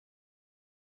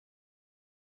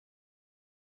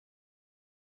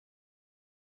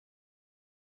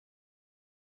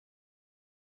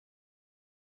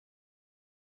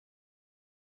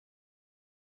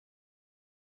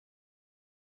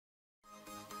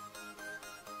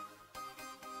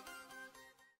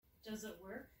Does it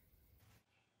work?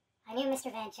 I knew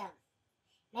Mr. Van Chum.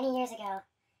 Many years ago,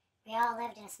 we all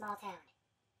lived in a small town.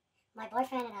 My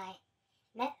boyfriend and I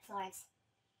met Florence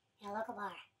in a local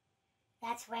bar.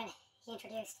 That's when he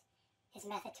introduced his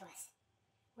method to us.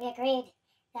 We agreed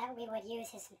that we would use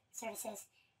his services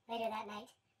later that night.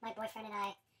 My boyfriend and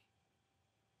I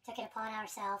took it upon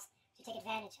ourselves to take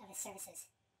advantage of his services.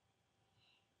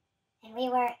 And we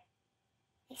were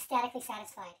ecstatically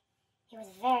satisfied. He was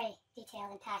very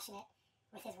detailed and passionate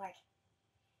with his work.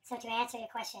 So to answer your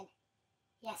question,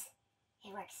 yes,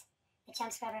 it works. The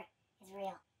chum scrubber is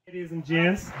real. Ladies and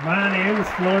gents, my name is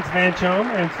Florence Van Chum,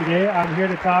 and today I'm here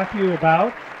to talk to you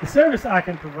about the service I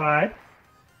can provide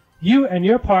you and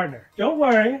your partner. Don't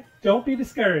worry, don't be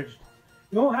discouraged.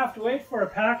 You won't have to wait for a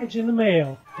package in the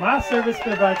mail. My service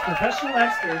provides professional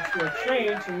experts who are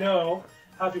trained to know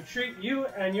how to treat you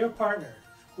and your partner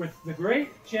with the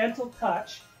great gentle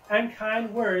touch and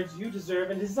kind words you deserve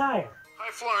and desire. Hi,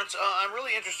 Florence. I'm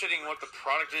really interested in what the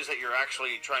product is that you're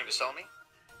actually trying to sell me.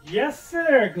 Yes,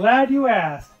 sir. Glad you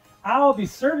asked. I'll be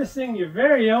servicing your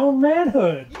very own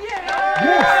manhood. Yeah!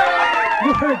 Yes,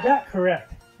 you heard that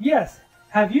correct. Yes.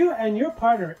 Have you and your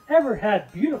partner ever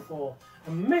had beautiful,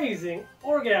 amazing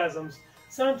orgasms?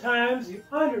 Sometimes you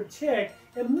undertake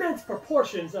immense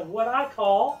proportions of what I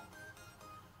call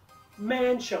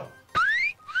man-chum.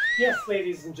 Yes,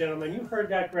 ladies and gentlemen, you heard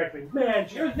that correctly.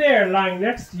 Man-chum. You're there lying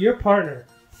next to your partner,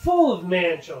 full of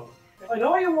man-chum. And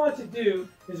all you want to do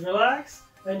is relax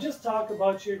and just talk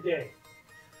about your day.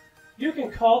 You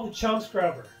can call the chum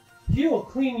scrubber. He will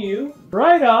clean you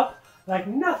right up like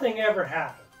nothing ever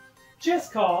happened.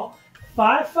 Just call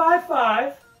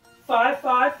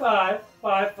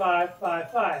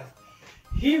 555-555-5555.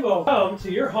 He will come to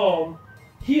your home.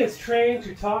 He is trained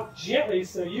to talk gently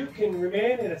so you can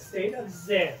remain in a state of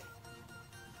zen.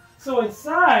 So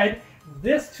inside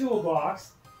this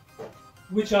toolbox,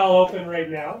 which I'll open right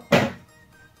now,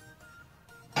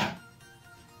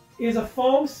 is a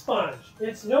foam sponge.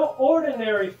 It's no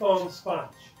ordinary foam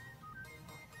sponge.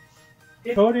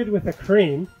 It's coated with a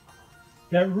cream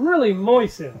that really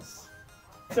moistens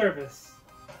the surface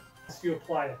as you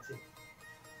apply it to.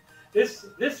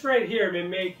 This right here may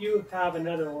make you have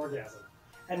another orgasm.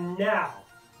 And now,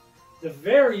 the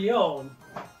very own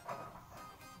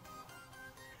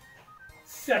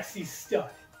sexy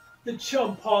stud, the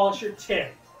Chum Polisher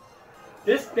 10.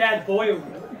 This bad boy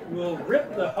will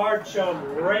rip the hard chum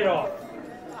right off.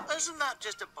 Isn't that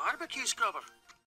just a barbecue scrubber?